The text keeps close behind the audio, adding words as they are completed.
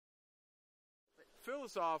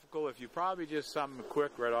philosophical, if you probably just something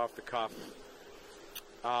quick right off the cuff.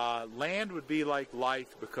 Land would be like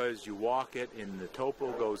life because you walk it and the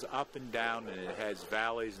topo goes up and down and it has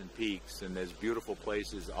valleys and peaks and there's beautiful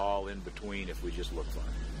places all in between if we just look for it.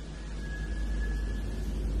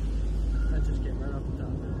 That just came right off the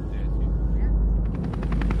top.